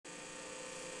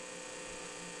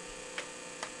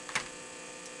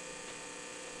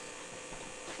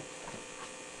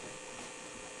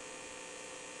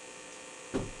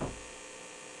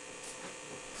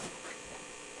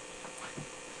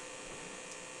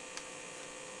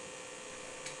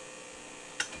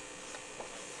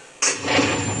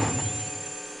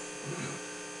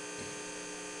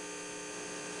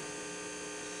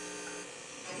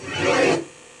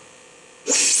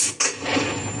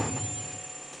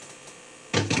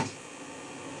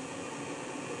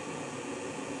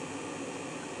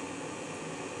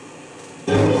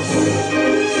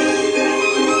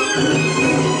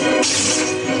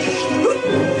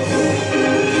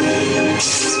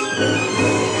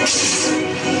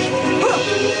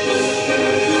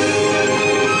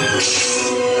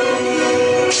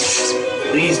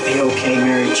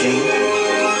Jane.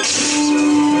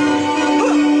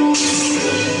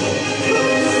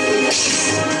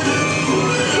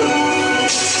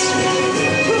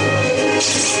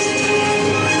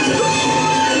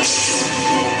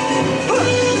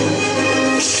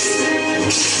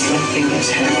 Something has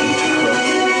happened to her.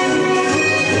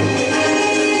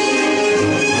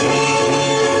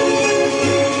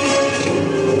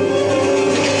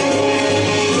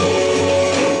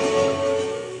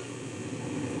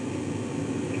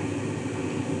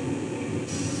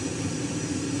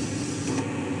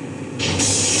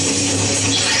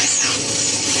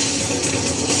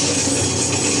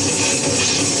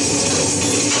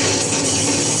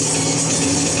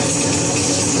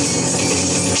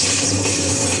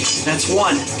 That's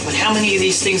one, but how many of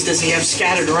these things does he have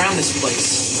scattered around this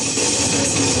place?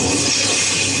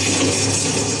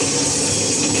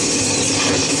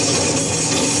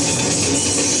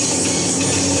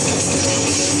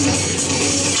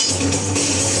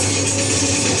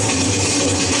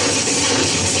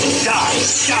 Die!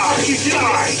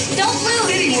 Don't move!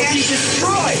 City will be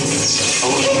destroyed!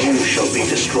 Only you shall be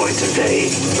destroyed today,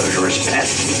 murderous pet.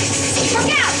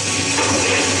 Look out!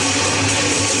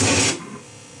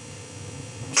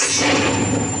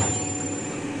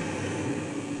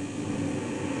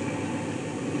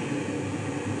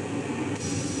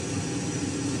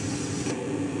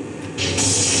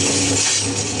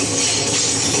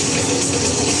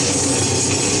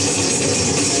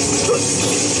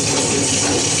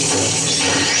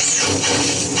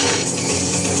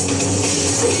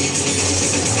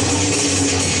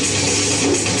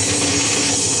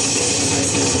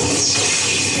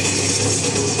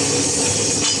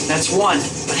 That's one,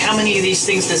 but how many of these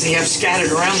things does he have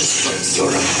scattered around this place? You're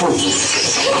a fool,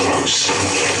 Carlos.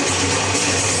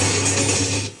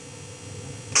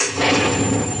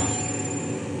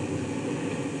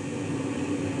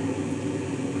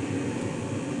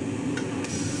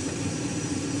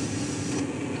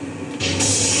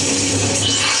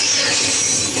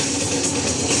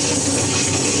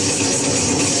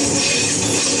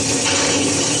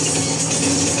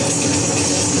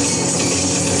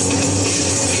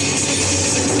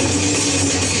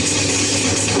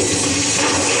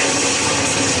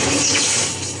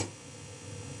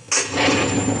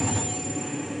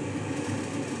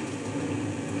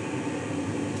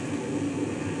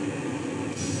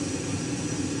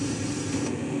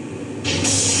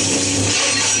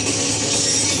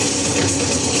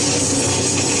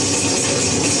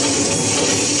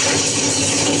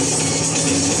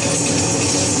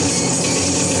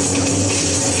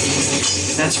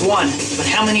 That's one, but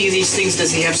how many of these things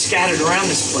does he have scattered around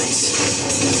this place?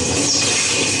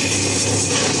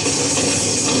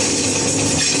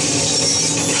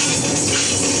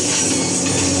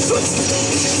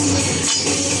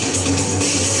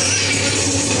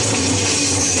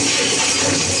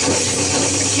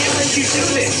 I can't let you do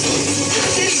this! The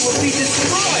city will be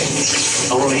destroyed!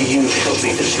 Only you shall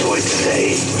be destroyed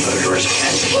today, murderous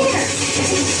pet.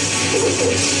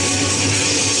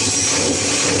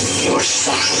 Your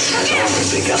suffering has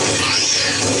only begun.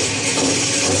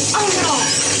 Oh no!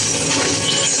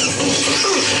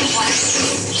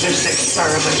 This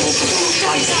experiment will prove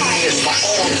my genius for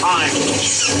all time.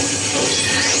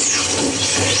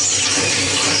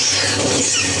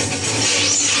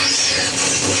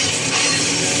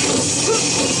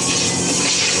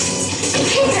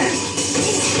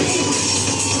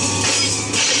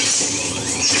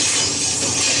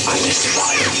 I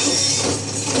despise you.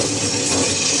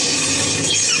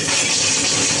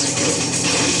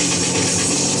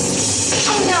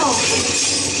 Oh no!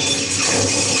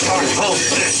 Our hope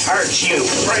this hurts you,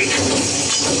 freak.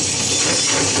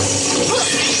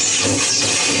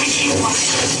 I can't watch.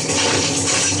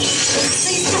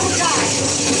 Please don't die.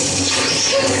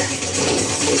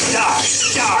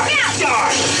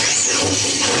 Die!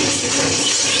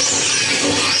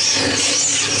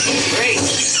 Great.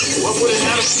 What would an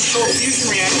out-of-control fusion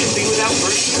reaction be without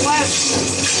bursting plasma?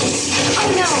 Oh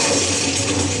no!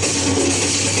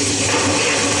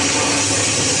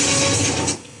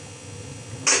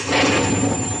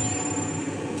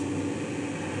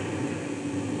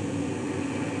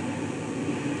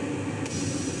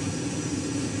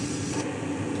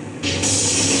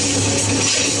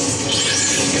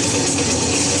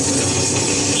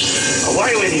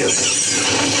 Away with you!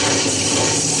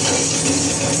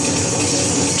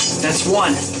 That's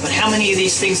one, but how many of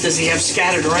these things does he have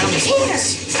scattered around this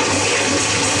place?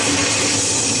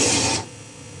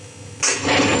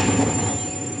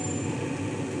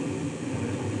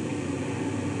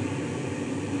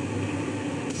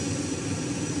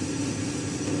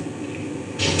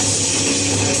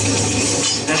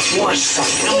 That's One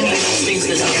How many of these things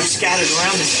does he have scattered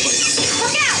around this place?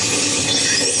 Look out!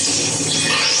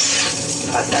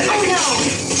 pathetic. Oh no!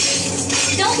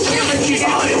 Don't let you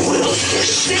down! I will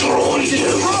destroy you.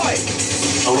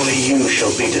 Only you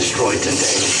shall be destroyed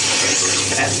today.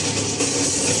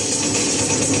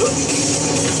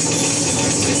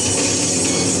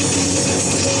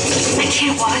 I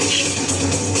can't watch.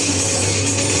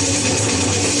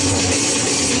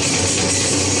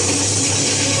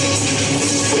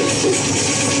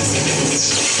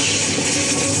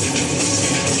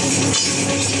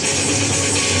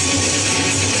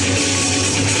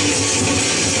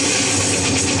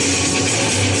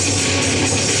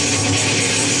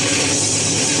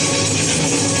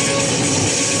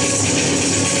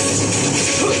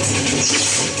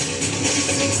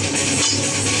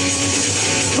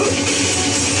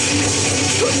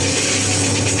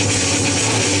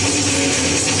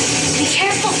 Be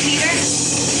careful, Peter.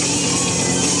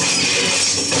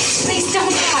 Please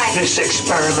don't die. This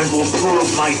experiment will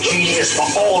prove my genius for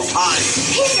all time.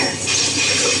 Peter!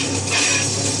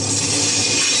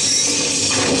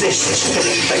 This is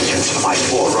fitting vengeance for my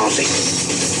poor Rosie.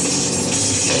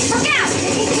 Look out!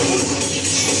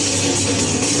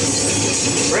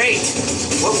 Great.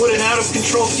 What would an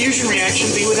out-of-control fusion reaction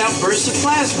be without bursts of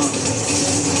plasma?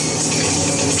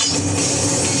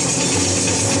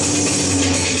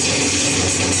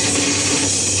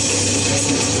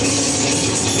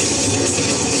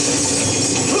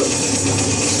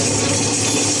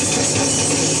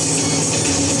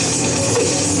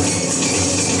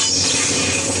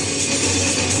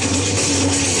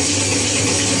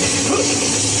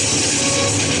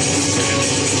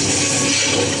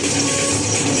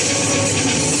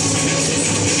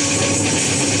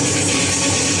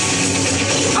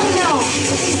 Oh no!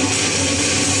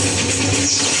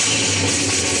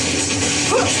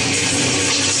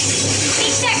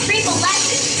 Teach that creep a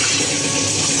lesson.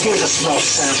 Here's a small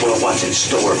sample of what's in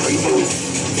store for you.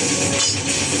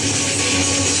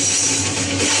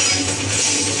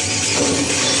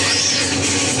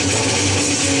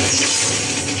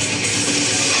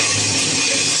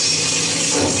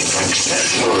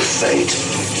 Accept your fate.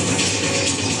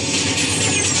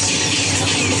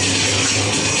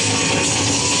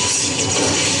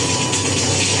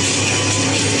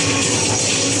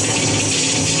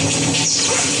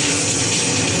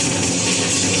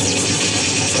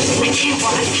 I can't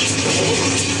watch.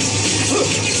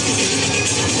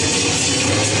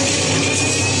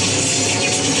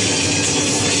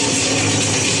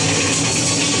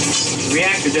 The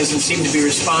reactor doesn't seem to be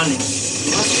responding.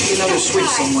 There must be another switch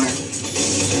somewhere.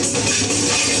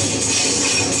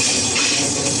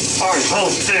 I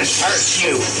hope this hurts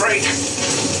you, freak.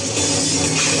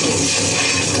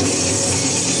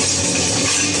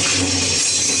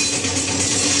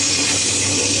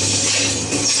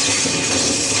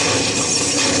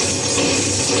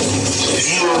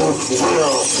 You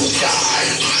will die.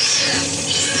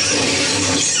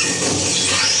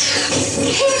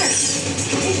 Peter!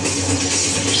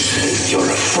 You're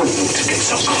a fool to get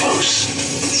so close.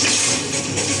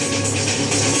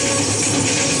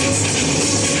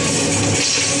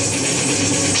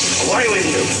 Away with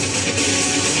you.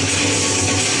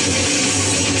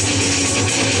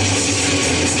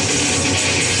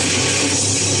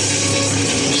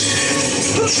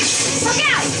 Look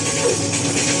out!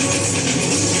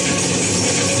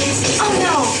 Oh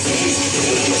no!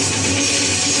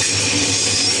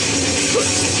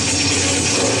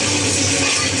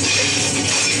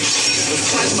 Those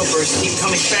plasma bursts keep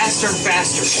coming faster and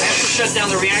faster. I have to shut down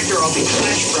the reactor or I'll be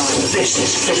flash fried. This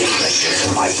is fitting vengeance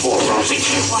for my poor Rosie.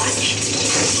 Watch.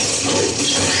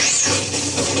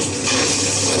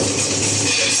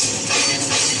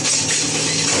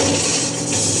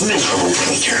 Miserable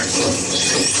creature.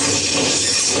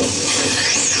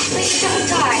 Please don't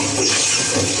die.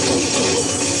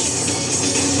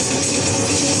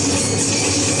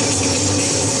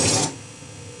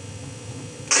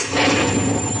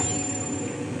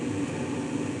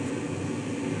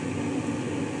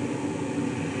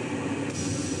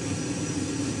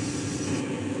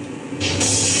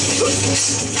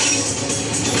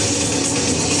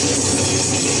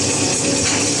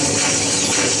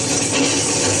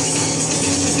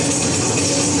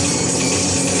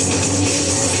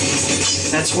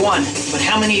 That's one, but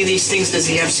how many of these things does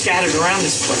he have scattered around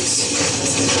this place?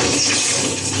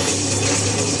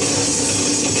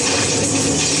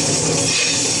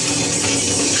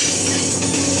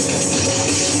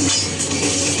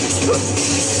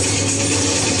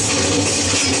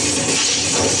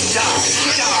 Die!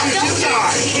 Die! Don't Die!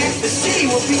 die. The city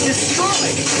will be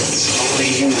destroyed. Only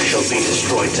you shall be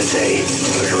destroyed today,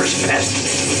 murderous pest.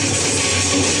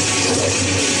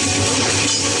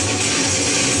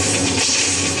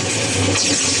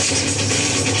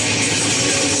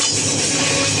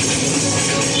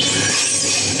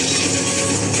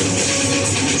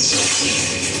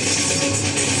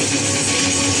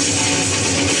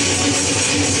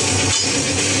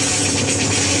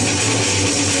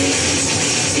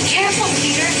 Be careful,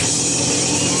 Peter.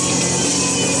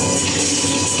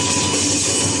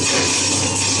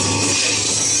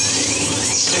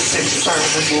 This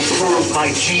experiment will prove my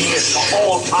genius for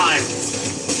all time.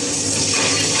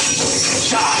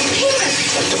 Die, Peter,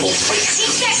 detestable freak.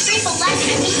 teach that creep a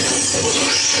lesson.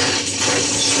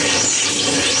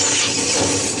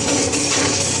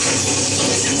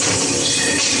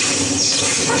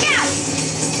 Look out!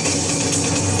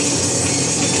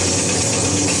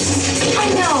 Oh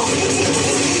no!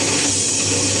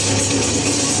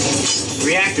 The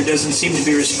reactor doesn't seem to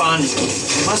be responding.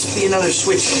 There must be another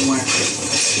switch somewhere.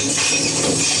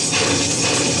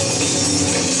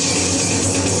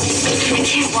 I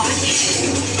can't watch.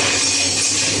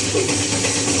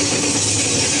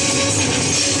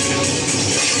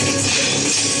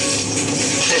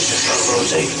 This is for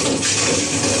Rosie.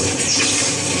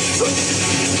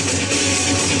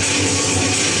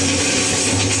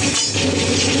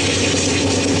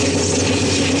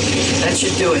 That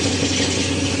should do it.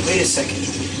 Wait a second.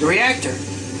 The reactor.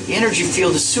 The energy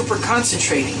field is super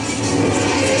concentrating.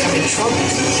 I'm in trouble.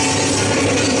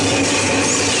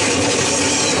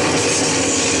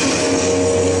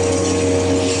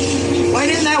 Why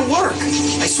didn't that work?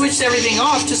 I switched everything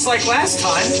off just like last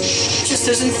time. It just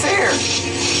isn't fair.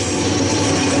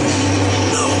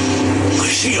 No, my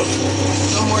shield.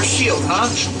 No more shield, huh?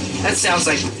 That sounds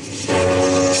like...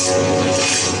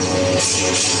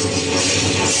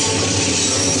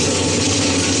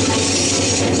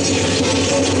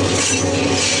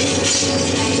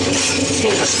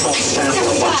 Here's a small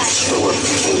sample of what it's for.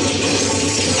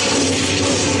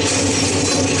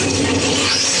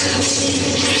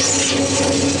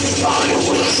 I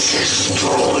will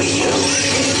destroy you.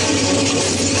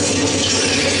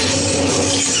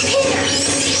 Peter!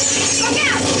 Look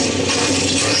out!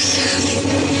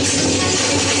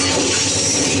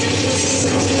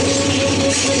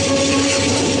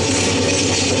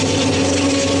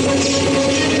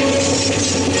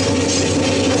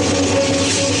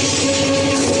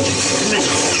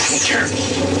 Miserable creature.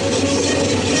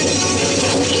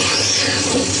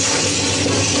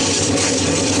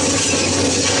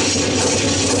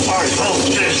 I hope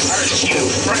this hurts you,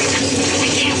 Frank. I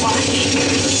can't watch.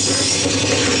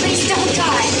 Please don't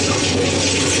die.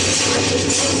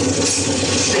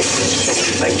 This is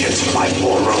fixed vengeance for my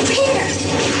poor Rosie. Peter!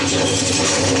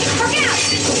 Look out!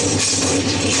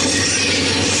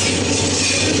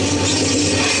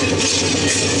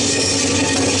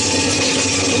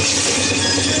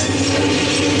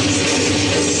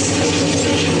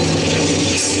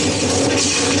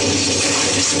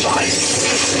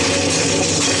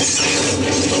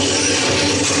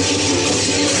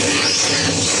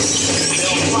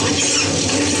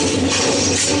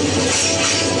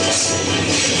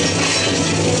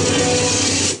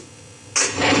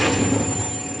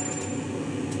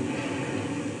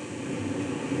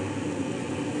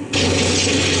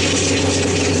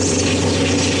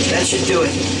 That should do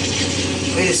it.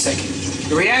 Wait a second.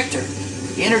 The reactor.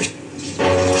 The energy...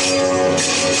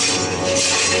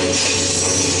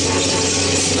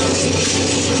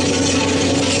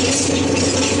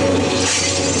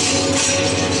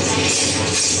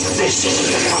 This is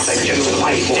nothing to do with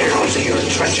my poor Rosie, your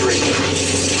treachery.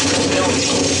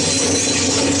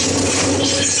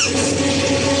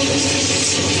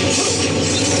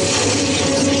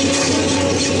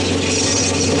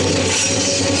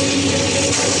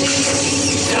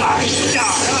 Die, die,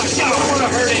 I don't want to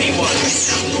hurt anyone.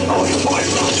 oh, you boy,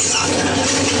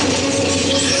 Rosie.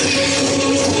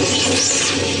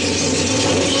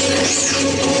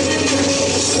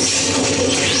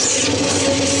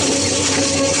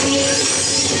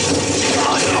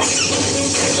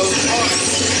 Those arms.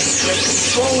 They're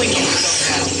controlling you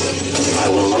somehow. I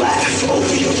will laugh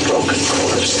over your broken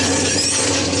corpse.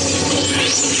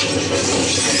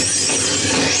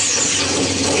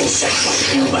 Insects like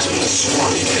you must be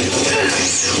destroyed.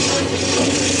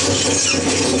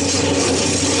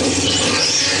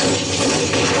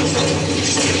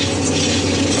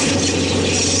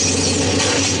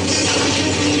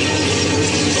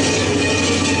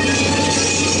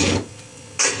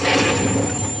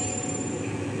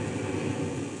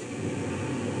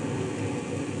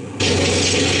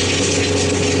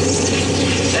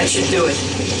 should do it.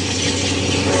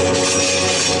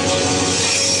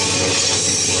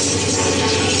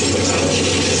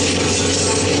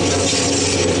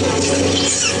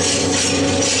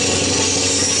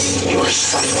 You are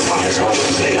such a fire all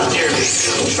the day on here.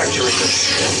 Treachery.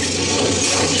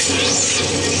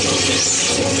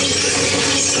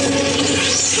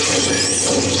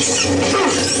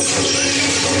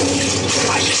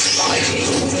 I despise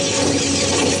you.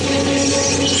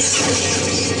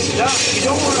 Doc, you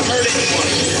don't want to hurt anyone.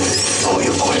 Oh,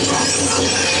 you're quite wrong.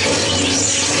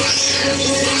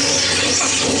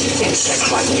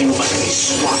 Insects like you must be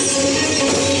swat.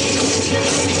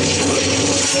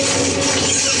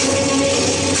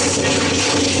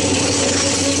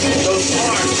 Those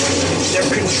arms,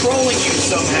 they're controlling you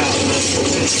somehow.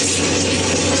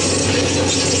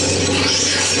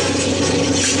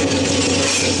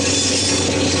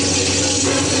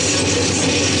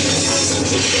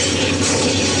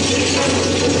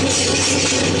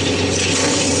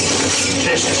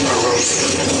 This is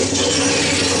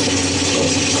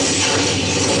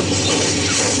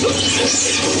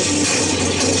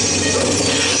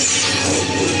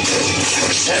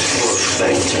Accept your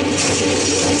fate.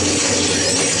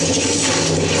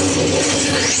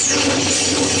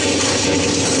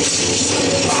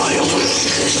 I will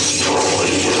destroy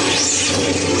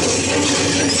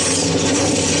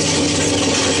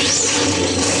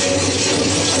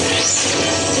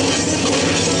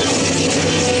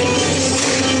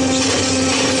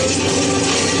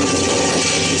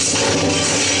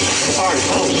I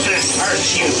hope this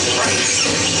hurts you,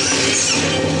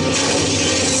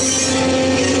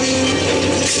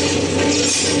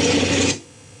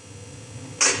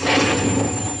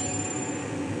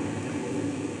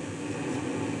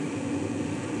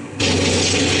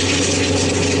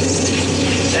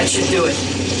 That should do it.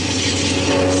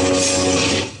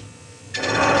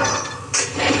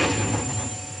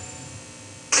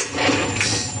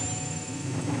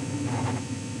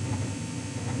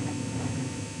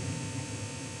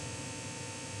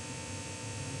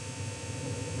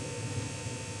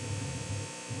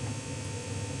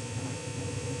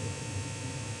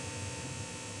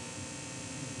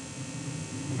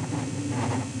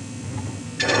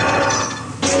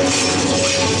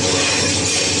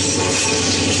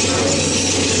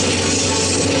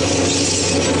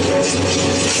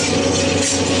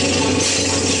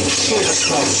 Here's a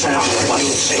small sample of what you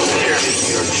say clearly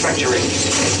to your treachery.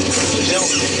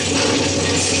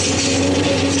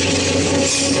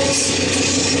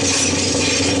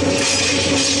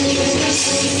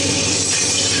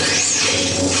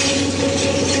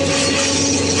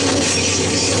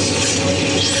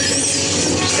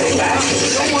 Stay back. You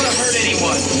don't want to hurt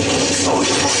anyone. Oh,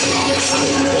 you're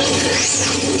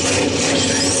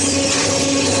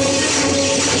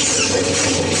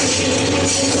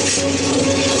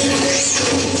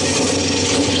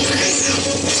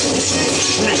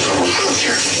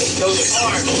Those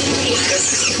arms, they're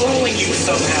controlling you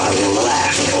somehow. I will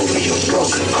laugh over your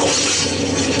broken corpse.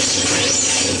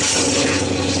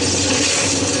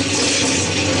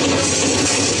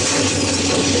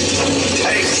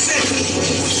 Take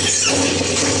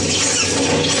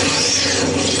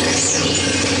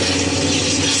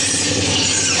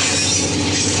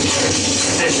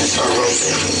this is for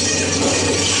Rosie.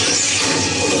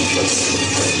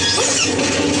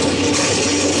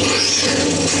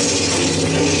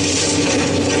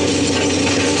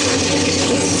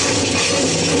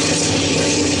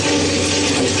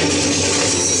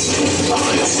 I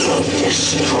will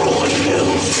destroy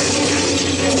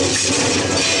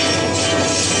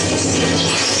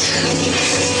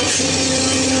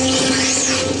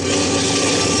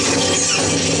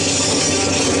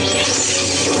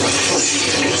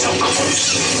It's so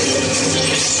close.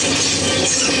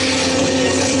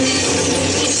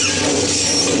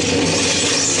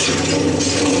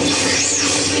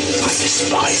 I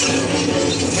despise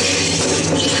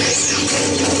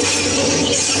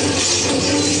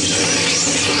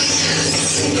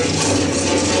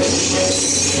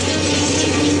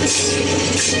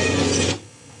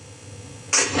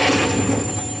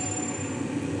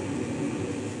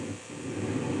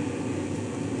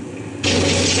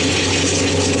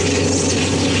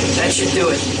That should do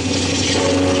it.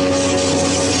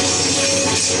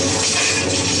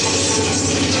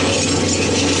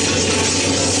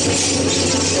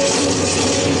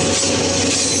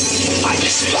 I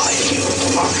despise you,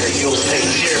 Parker. You'll pay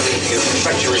dearly for your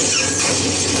treachery.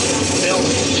 Bill.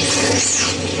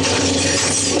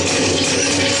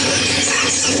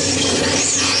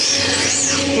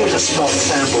 Here's a small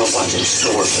sample of what what's in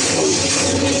store for you.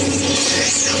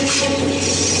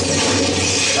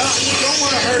 You don't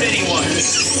want to hurt anyone.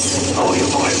 Oh, you're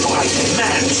quite right.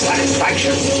 Man,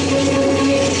 satisfaction.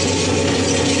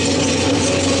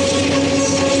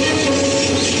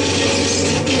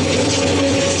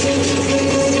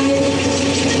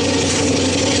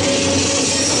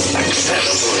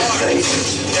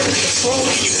 They're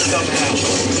controlling you somehow.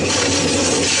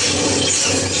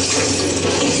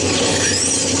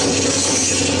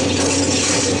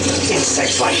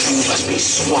 Insects like you must be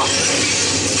swamped.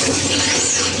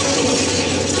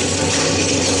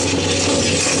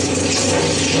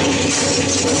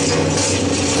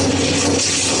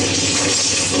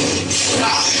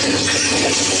 Ah,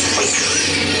 wait.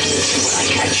 When I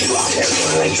catch you out there,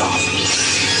 your legs off.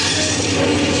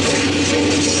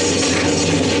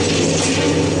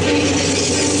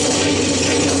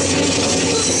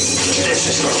 This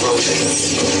is for Rosie.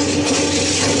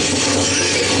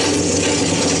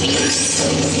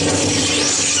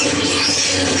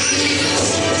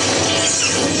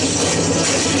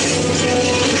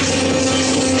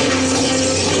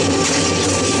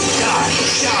 Die,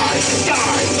 die,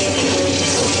 die!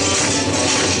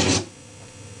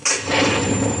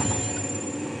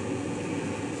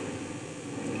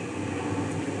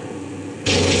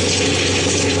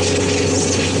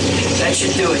 That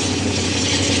should do it.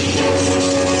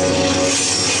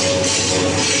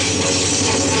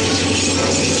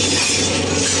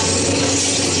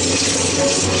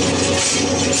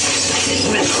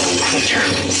 Miserable creature.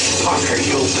 Parker,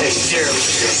 you'll pay dearly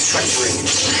for your treachery.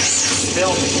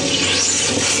 Bill me.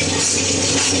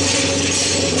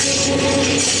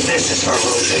 This is for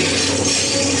Rosie.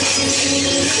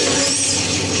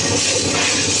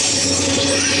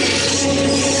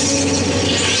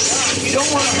 You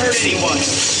don't want to hurt anyone.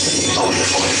 Oh,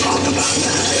 you're quite wrong about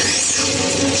that.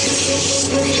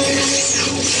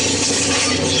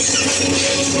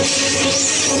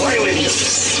 Away with you.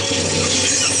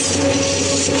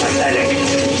 Pathetic.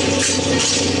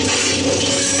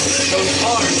 Those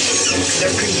arms,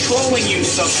 they're controlling you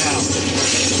somehow.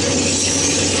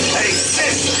 Hey,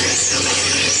 hey!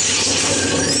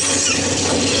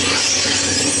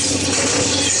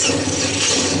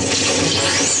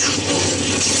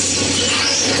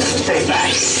 Stay back,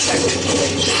 insect.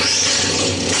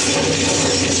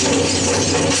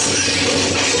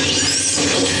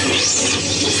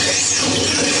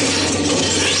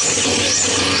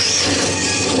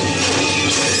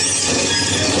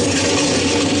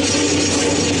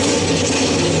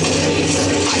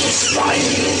 I despise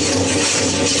you.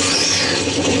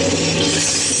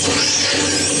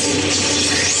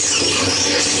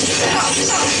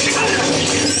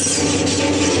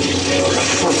 You're a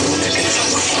fool to get so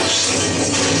close.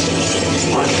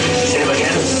 What? Say him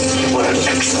again? What an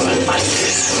excellent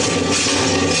idea.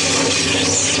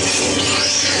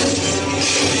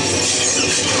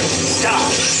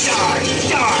 Die! Die!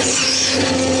 Die!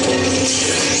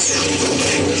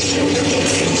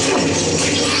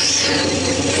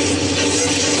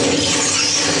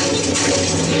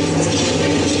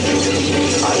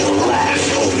 I will laugh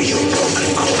over your broken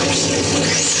corpse.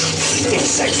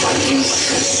 Insects like you must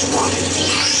be swatted.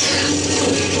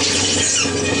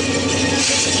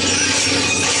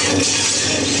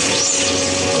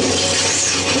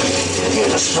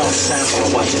 Here's a small sample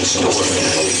of what's in store for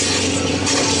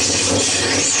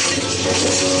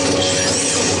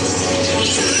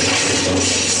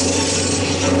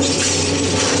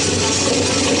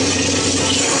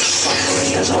Your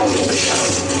suffering has only begun.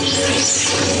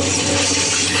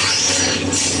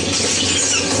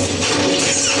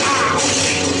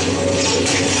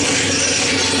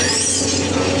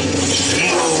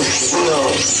 You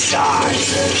will die.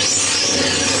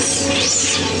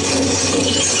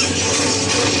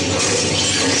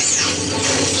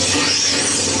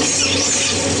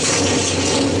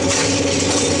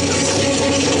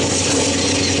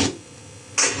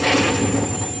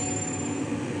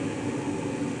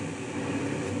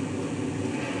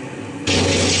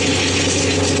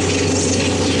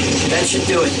 That should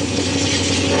do it.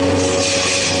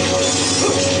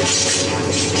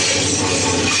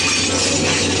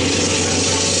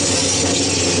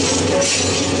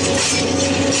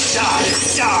 Die!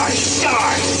 Die!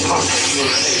 Die! Parker, you'll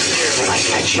pay dear when I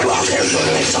catch you out there, your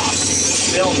legs off.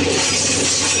 Bill me.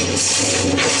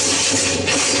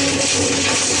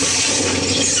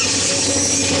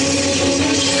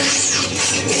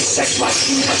 Insects like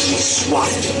you must be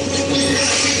swatted.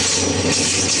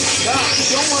 God,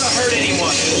 you don't want to hurt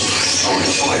anyone. Oh,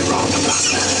 you're quite wrong about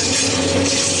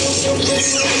that.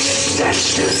 Stand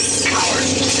still, coward.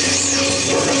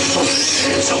 You're a fool.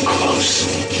 So close.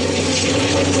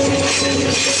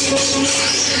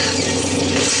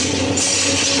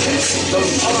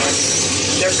 Those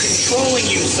arms, they're controlling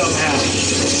you somehow.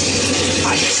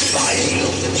 I despise you.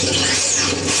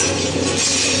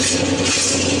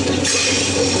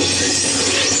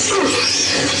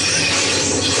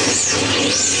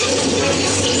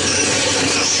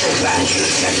 So bad you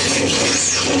affect me.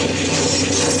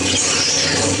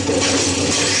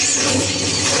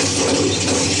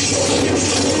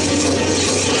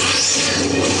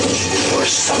 Your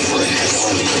suffering has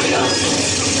only begun.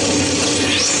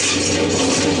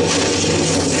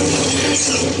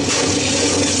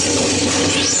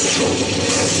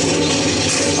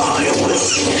 I will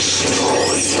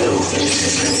destroy you.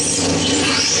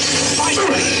 Fight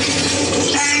me!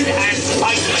 Stand and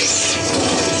fight me!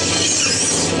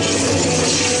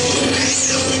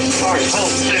 I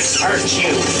hope this hurts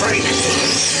you, freak!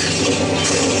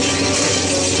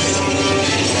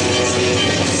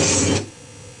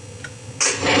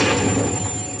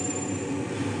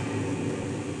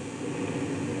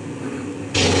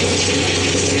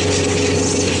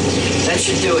 That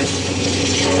should do it.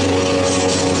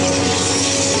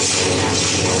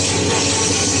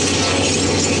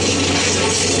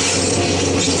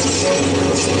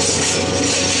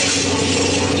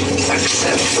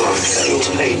 Accept your fate.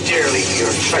 Pay dearly for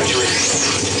your treachery.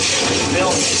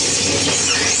 Bill.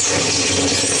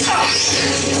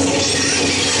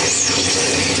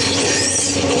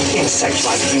 Insects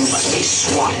like you must be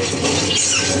swatted.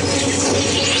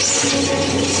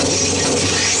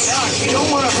 Doc, you don't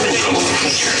want to hurt anyone.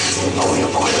 Oh,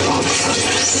 you're going the wrong path.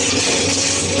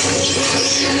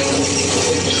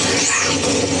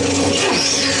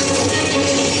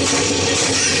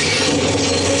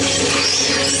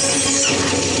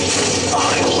 I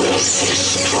will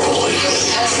destroy you.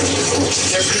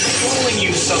 They're controlling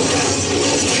you somehow.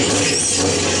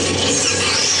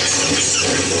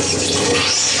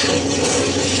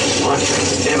 What?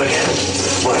 Him again?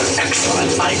 What an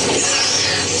excellent idea.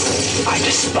 I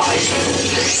despise you.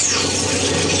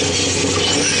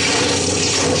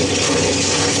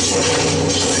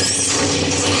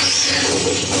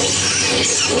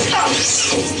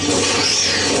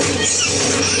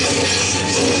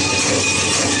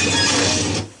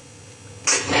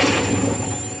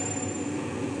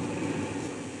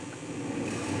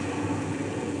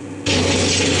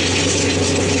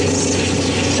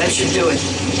 That should do it.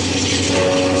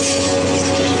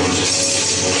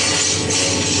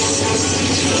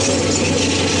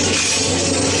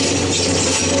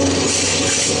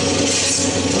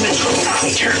 Miserable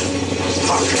creature.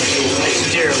 How can you pay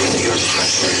dearly for your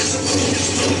treachery?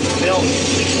 Bill.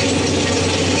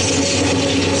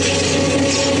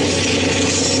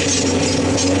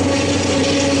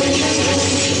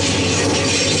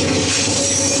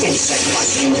 Insect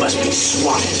like you must be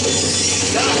swatted.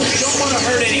 Doc, you don't want to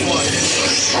hurt anyone.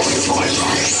 Oh, you're going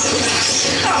wrong.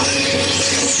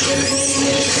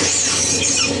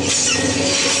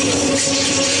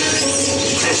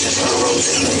 This is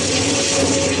corrosive.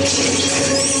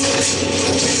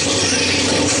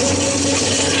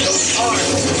 Those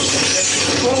arms, they're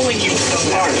controlling you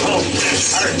somehow. I hope this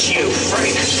hurts you,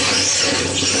 freak.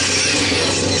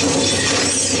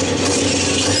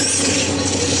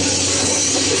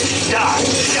 Die,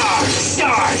 die,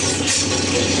 die!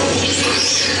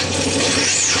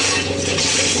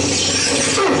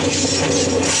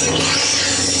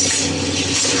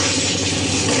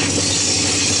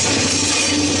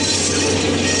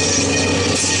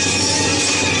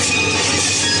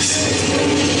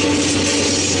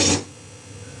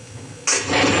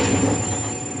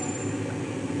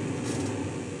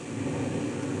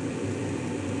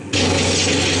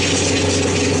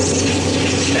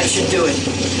 That should do it.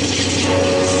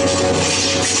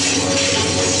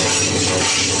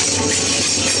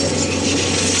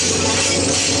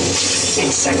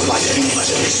 Insect like you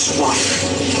must be swatted.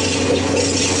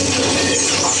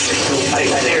 I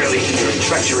dearly for your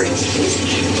treachery.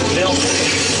 Bill.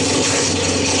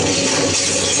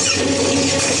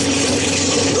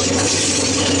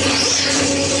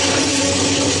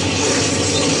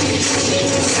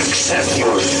 Accept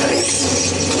your fate.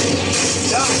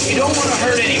 Doc, you don't want to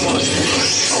hurt anyone.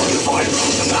 Oh, you're quite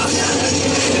wrong about that.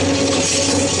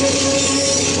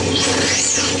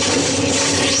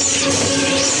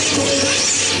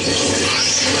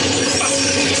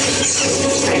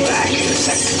 Stay back,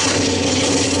 insect.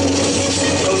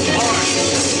 Those arms,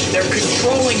 they're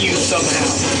controlling you somehow.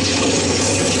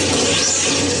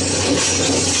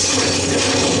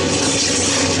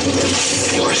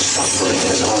 Your suffering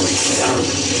has only begun.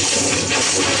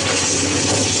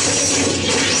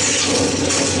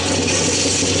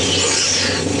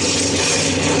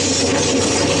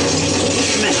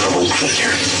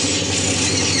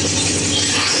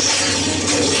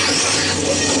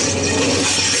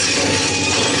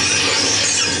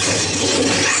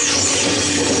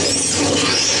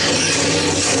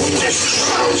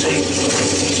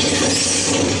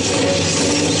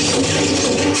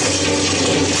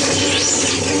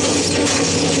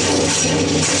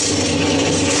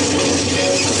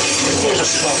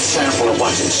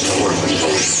 what's in store for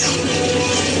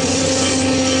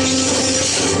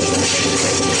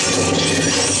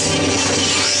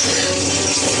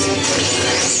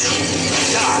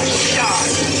Die, die,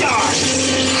 die!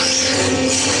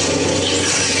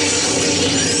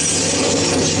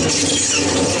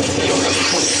 You're a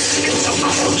fool. Get so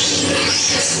close.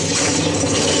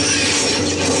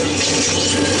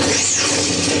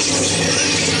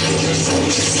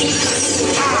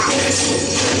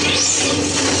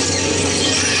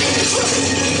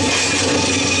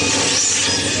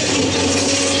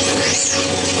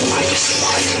 I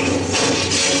despise you.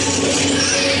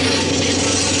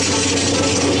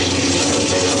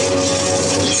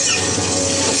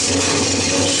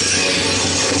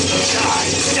 Die,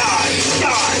 die,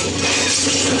 die!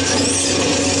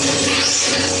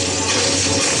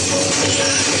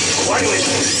 Why do it?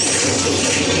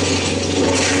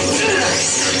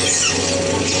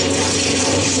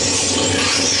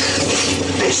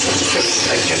 This is just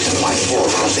pictures of my poor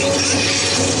Rosie.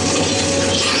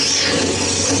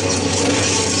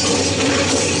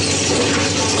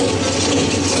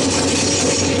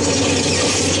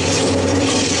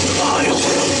 I will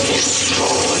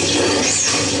destroy you.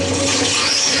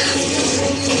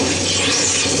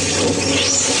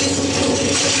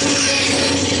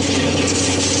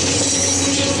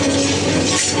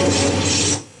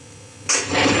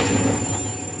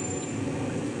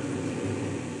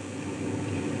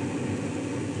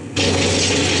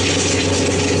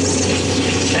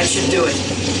 That should do it.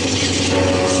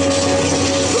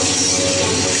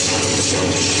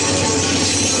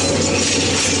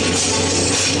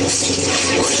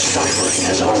 Your suffering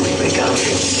has only begun.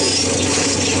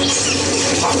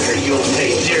 Fucker, you'll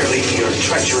pay dearly for your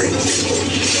treachery.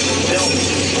 Bill.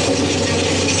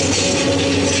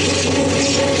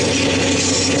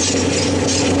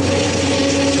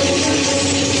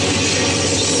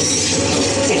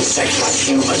 Insects like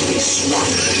you must be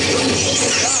swamped.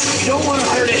 You don't want to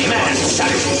hurt any Man, man.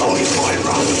 suck only boy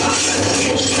wrong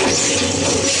about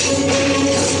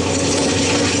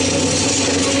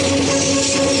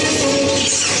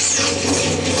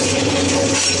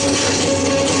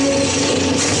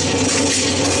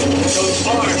Those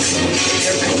arms,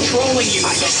 they're controlling you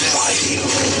I somehow. despise you.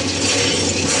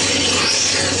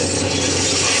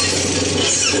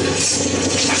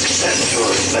 Accept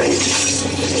your fate.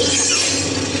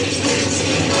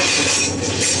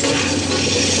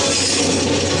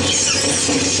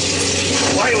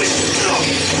 Why do we...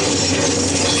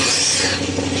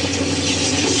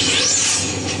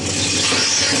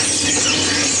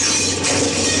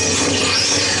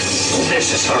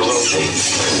 This is her,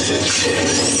 Rosie.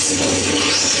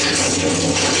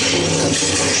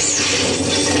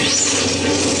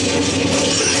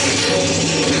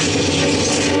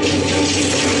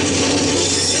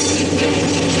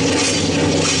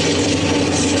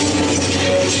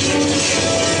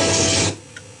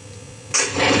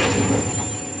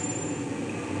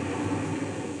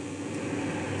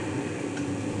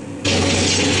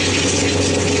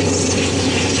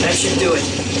 That should do it.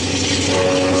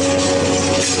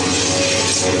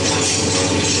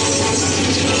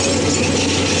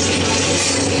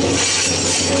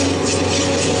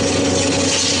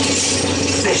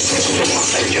 This is what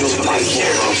I do for my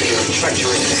hero for your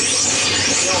treachery.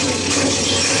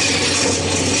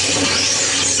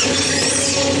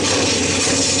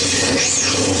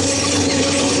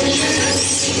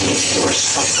 Your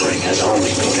suffering has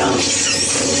only begun.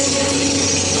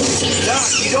 Doc,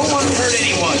 you don't want to hurt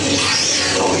anyone.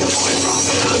 Oh, you're quite wrong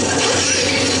about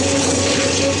that.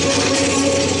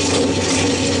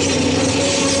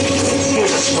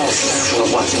 Here's a small sample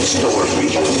of what's in store for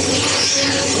you.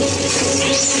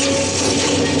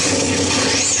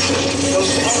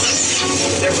 Those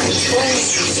arms, they're controlling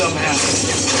you somehow.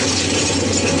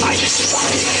 I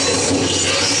despise you.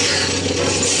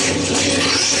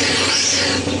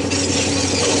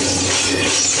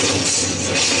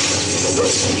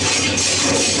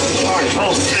 I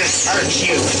hope this hurts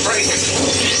you. Break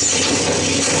it.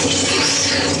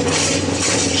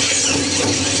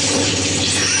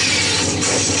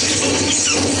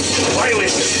 Why do we...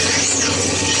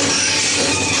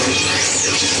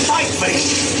 Fight me!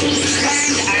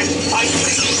 Stand and fight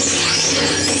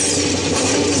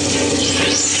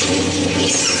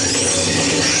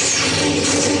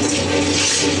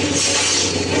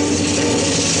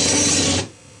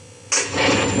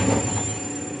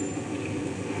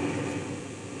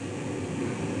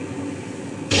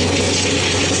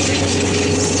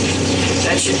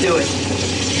That should do it.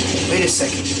 Wait a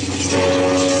second.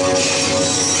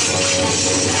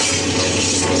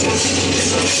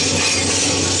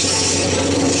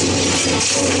 You'll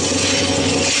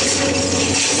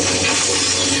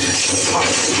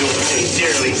pay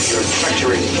dearly for your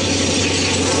treachery.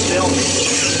 Bill.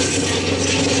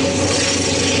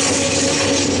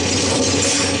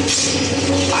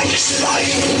 I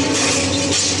despise you.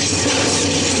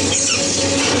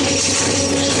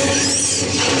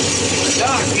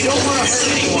 Doc, you don't want to hurt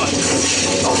anyone.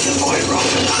 Oh, the boy wrong.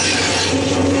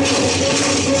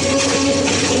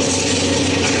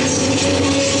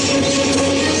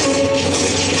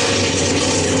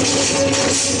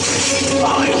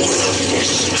 I will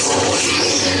destroy you.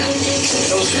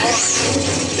 Those arms,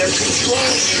 they're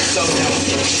controlling you somehow.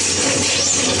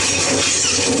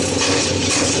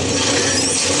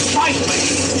 Fight me!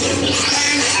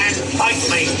 Stand and fight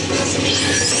me!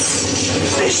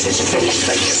 This is finished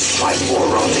vengeance, my poor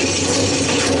Rosie.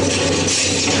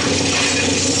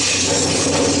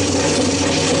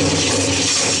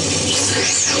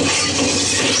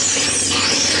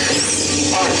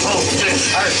 I hope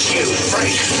this hurts you,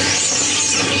 freak.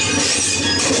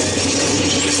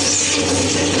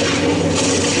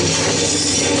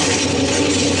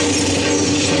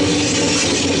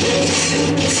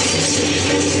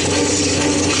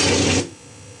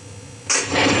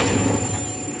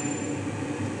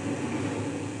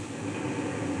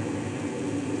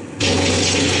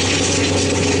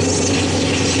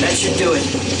 That should do it.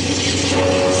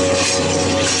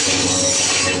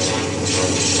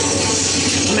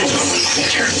 Miserable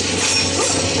creature.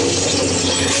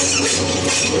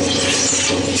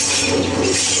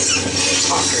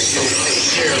 Parker, you'll pay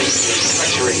dearly for your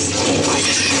treachery.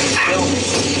 Bill.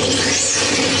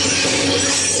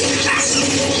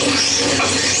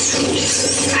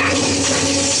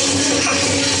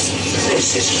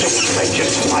 This is finished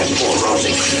vengeance, my poor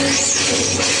Rosie.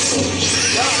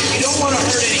 Doc, you don't want to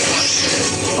hurt anyone.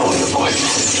 Oh, the boy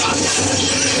wrong.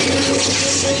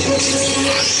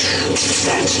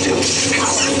 Stand still,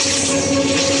 coward.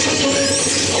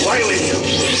 Away with you.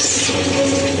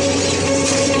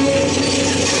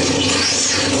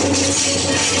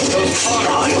 Those arms,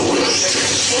 I will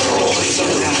destroy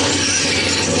you now.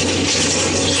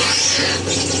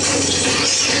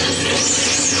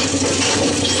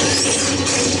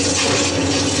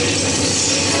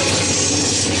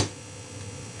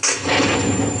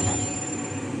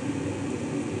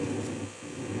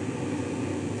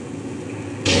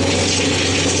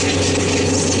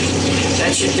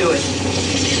 that should do it.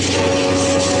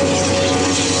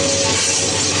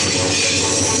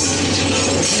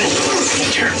 Miserable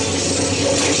creature.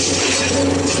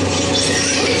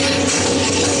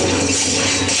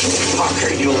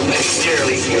 Parker, you'll pay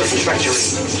dearly for your treachery.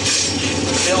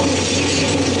 Bill.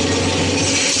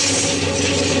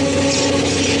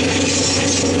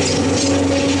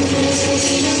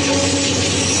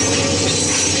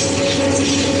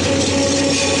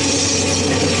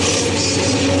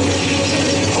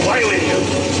 Away with you.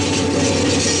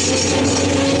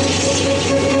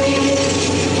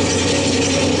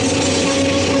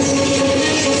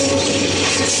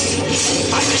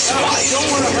 I Doc, despise you don't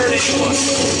want to hurt anyone.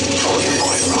 Oh, the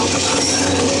boy wrong about that.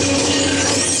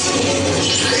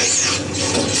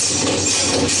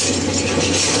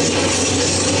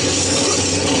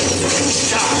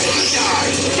 Die,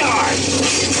 die, die!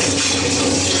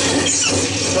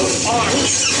 Those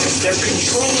arms, they're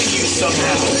controlling you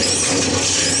somehow.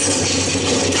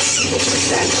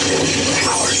 Stand still,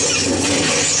 coward.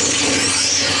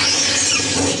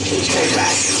 Stay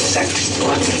back, insect.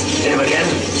 What? Hit him again?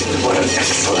 What an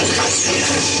excellent idea.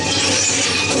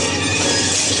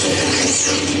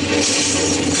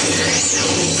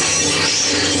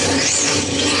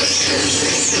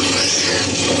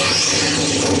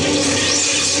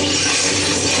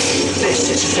 This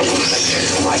is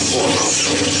finished, my poor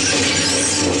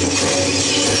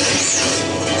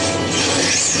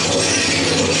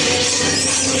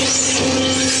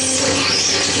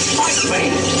Fight me!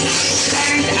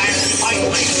 Stand and fight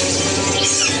me!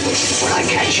 When I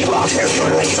catch you, I'll tear your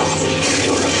legs off.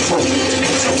 You're a fool to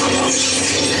get so close.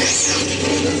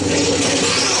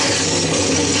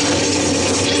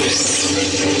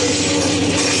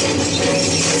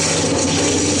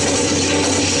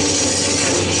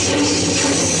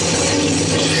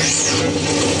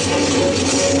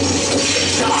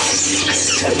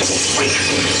 Acceptable freak.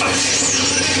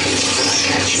 When I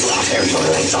catch you, I'll tear your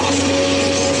legs off.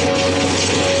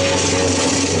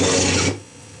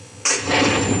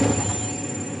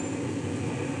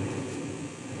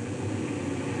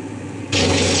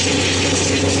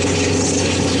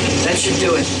 That should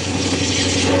do it.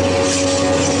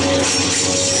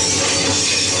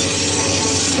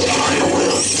 I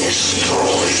will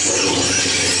destroy you.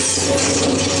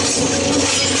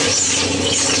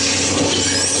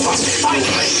 Fight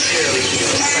me, dearly.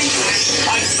 Stand and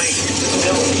fight me.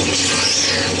 Bill.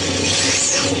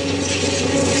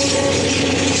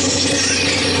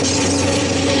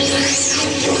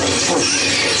 You're a fool.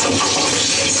 So close.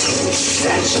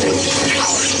 Stand still,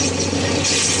 coward.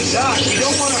 Doc, you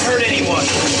don't want to hurt anyone.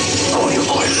 Oh, you're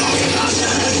quite wrong about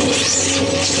that.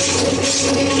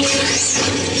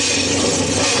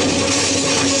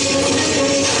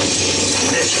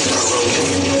 This is our road.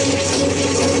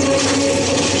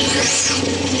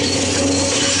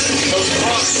 Those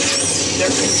monks, they're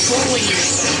controlling you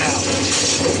somehow.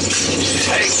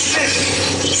 Take this!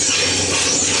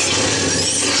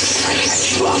 I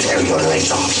catch you out there, your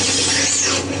legs off.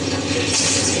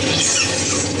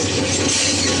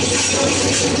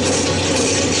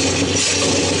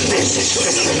 This is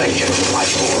strictly vengeance, my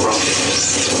poor road.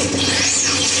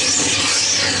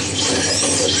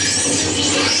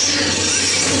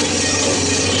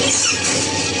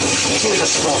 Here's a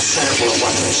small sample of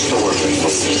what's in store for you.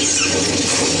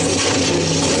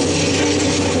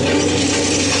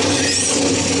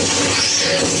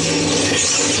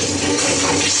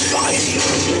 I despise you.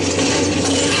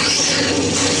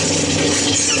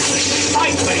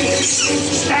 Fight me!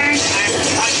 Stand and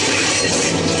fight me!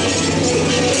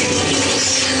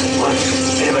 What?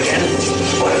 Him again?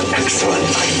 What an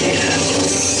excellent idea.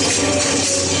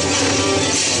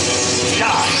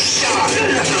 Die!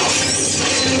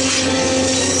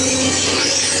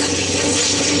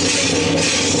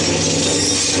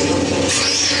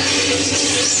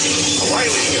 Away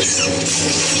with you!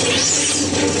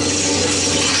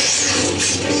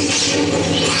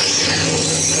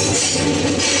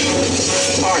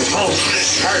 Our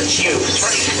pulse hurts you.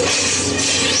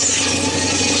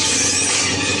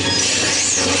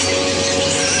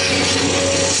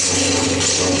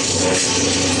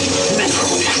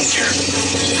 Miserable creature.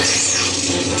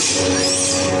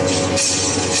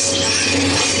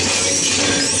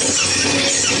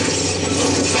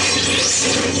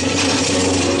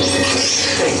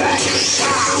 Stay back.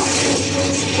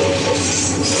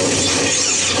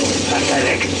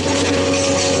 Pathetic.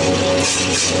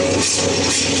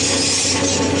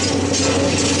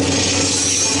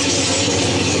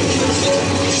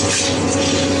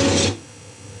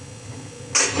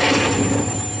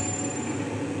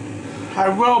 I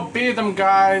will beat them,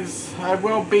 guys. I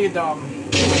will beat them.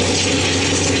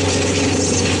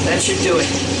 That should do it.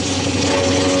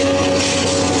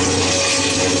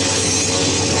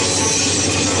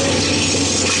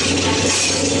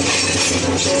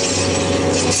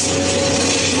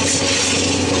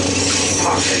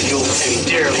 Parker, you'll pay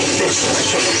dearly. This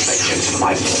special vengeance,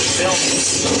 my Bill.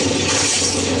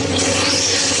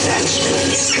 Stand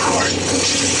still, you coward.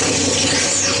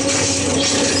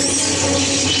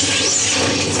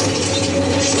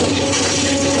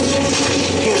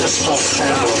 Here's a small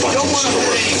sample of what's in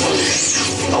store.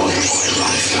 Oh, boy,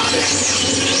 right about it.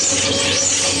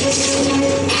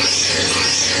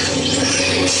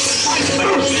 Fight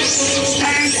me!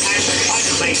 Stand and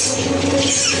fight me!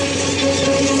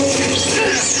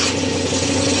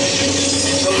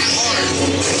 Those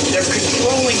arms, they're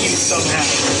controlling you somehow.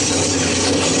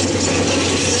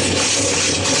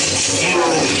 You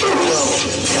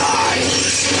will die.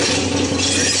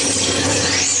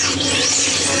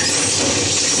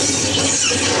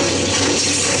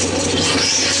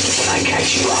 When I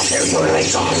catch you out there, your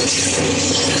legs off.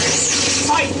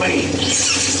 Fight me!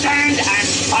 Stand and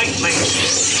fight me!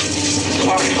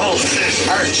 Or both this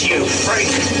hurts you, freak!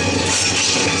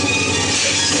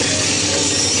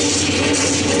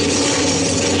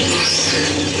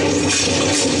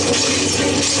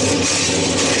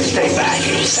 Stay back,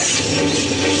 insect.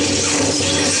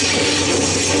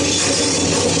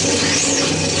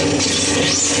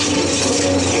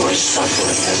 Your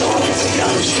suffering has already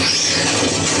begun.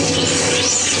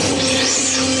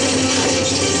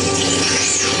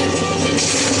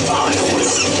 I will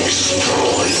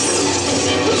destroy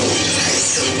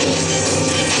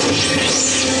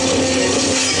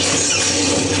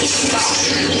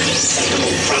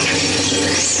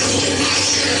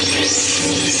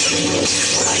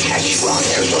When I catch you out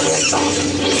there, your legs off.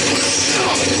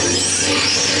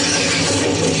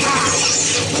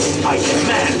 I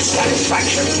demand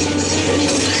satisfaction.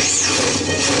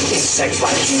 Insects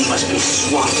like you must be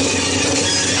swatted.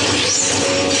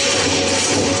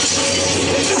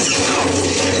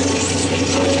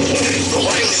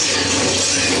 Away with you.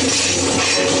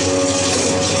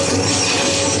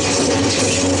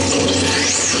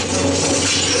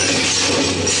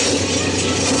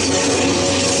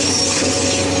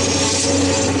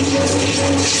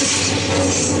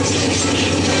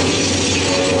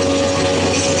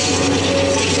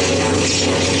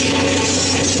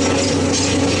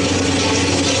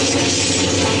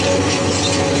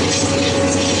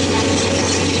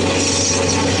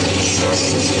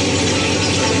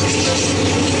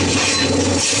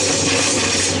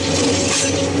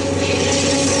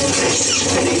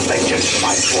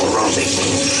 fight for, Rosie.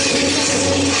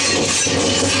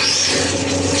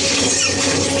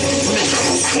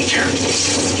 Miserable creature.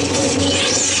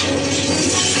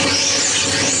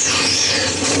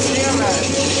 Damn it.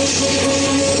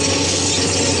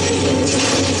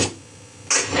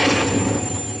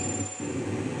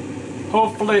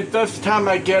 Hopefully this time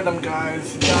I get him,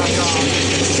 guys.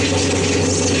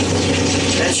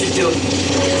 That should do it.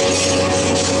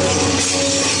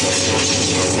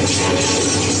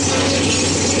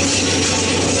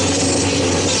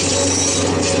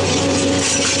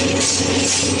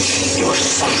 Your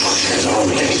son has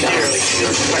only entirely to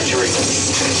your treachery.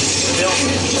 Bill.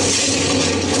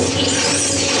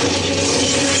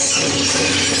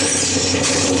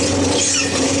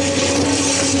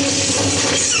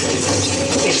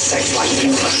 Insects like you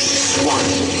must be swung.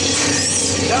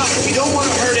 Doc, we don't want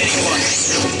to hurt anyone.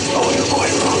 Oh, you're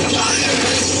quite wrong about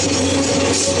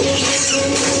it.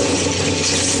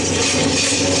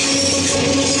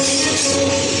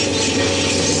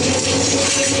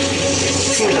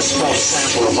 Here's a small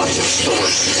sample of what's in store.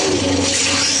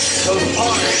 Those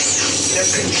arms, they're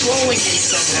controlling me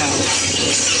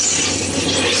somehow.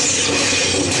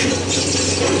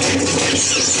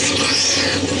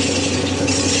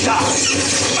 Die,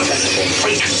 miserable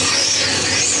freak.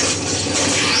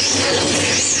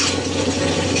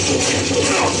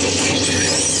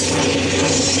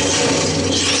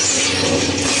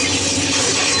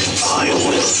 I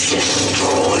will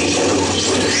destroy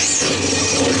you.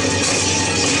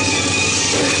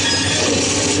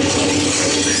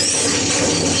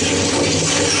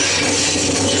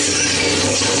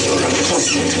 You're a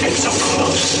poison to get so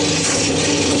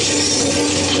close.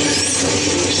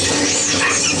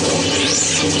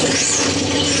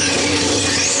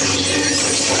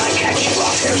 When I catch you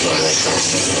out there, Lily,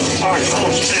 our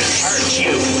poison hurts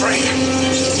you, freak.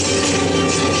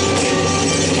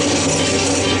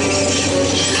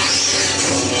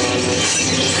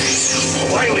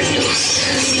 Away with you.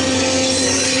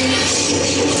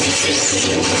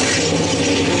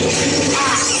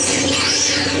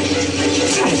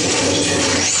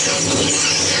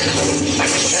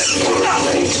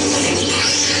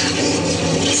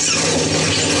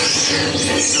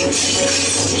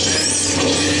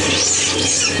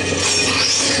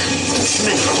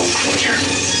 Miserable creature.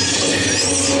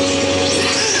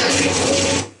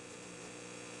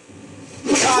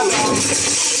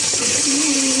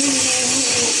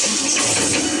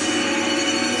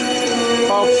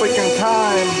 About freaking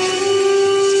time.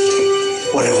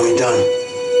 What have we done?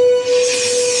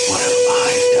 What have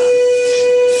I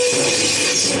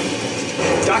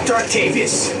done? Dr.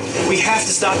 Octavius, we have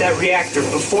to stop that reactor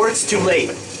before it's too late.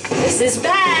 This is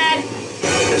bad.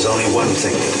 There's only one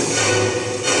thing to do.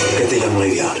 Get the young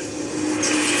lady out.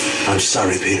 I'm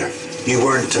sorry, Peter. You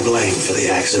weren't to blame for the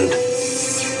accident.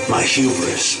 My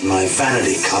hubris, my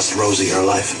vanity cost Rosie her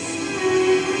life.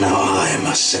 Now I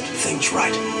must set things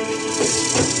right.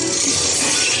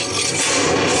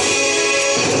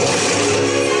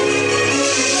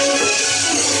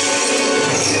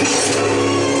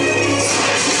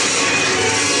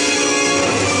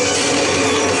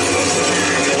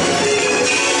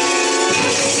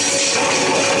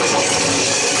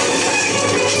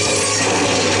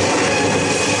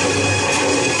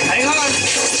 Hang on.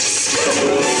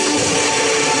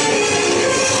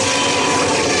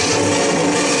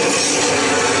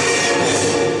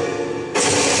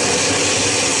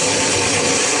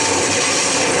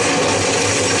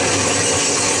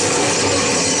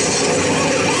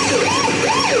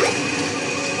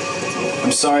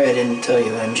 I'm sorry I didn't tell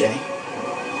you, MJ.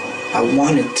 I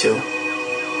wanted to.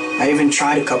 I even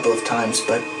tried a couple of times,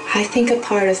 but I think a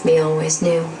part of me always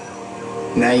knew.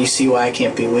 now you see why I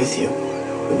can't be with you.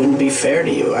 It wouldn't be fair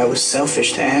to you. I was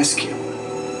selfish to ask you.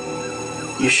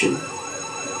 You should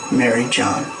marry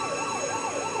John.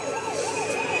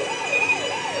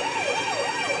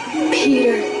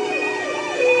 Peter.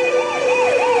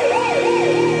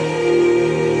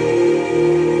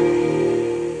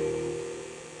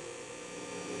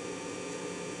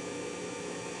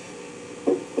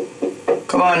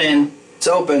 Come on in. It's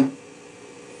open.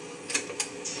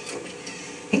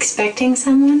 Expecting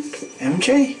someone?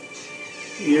 MJ,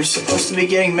 you're supposed to be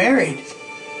getting married.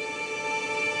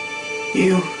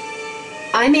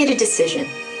 I made a decision.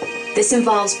 This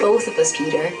involves both of us,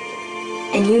 Peter.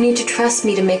 And you need to trust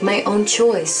me to make my own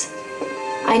choice.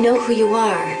 I know who you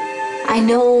are. I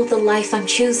know the life I'm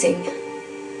choosing.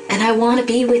 And I want to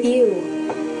be with you.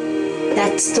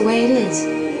 That's the way it is.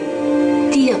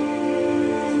 Deal.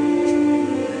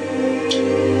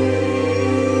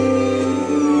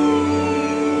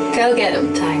 Go get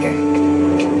him, Tiger.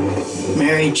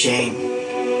 Mary Jane,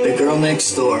 The girl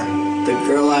next door, the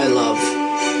girl I love,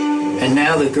 and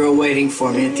now the girl waiting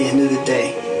for me at the end of the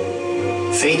day.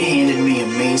 Fate handed me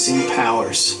amazing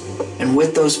powers, and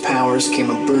with those powers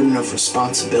came a burden of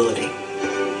responsibility.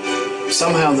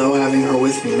 Somehow, though, having her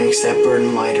with me makes that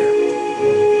burden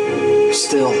lighter.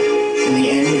 Still, in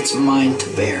the end, it's mine to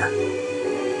bear.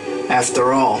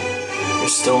 After all,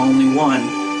 there's still only one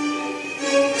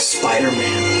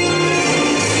Spider-Man.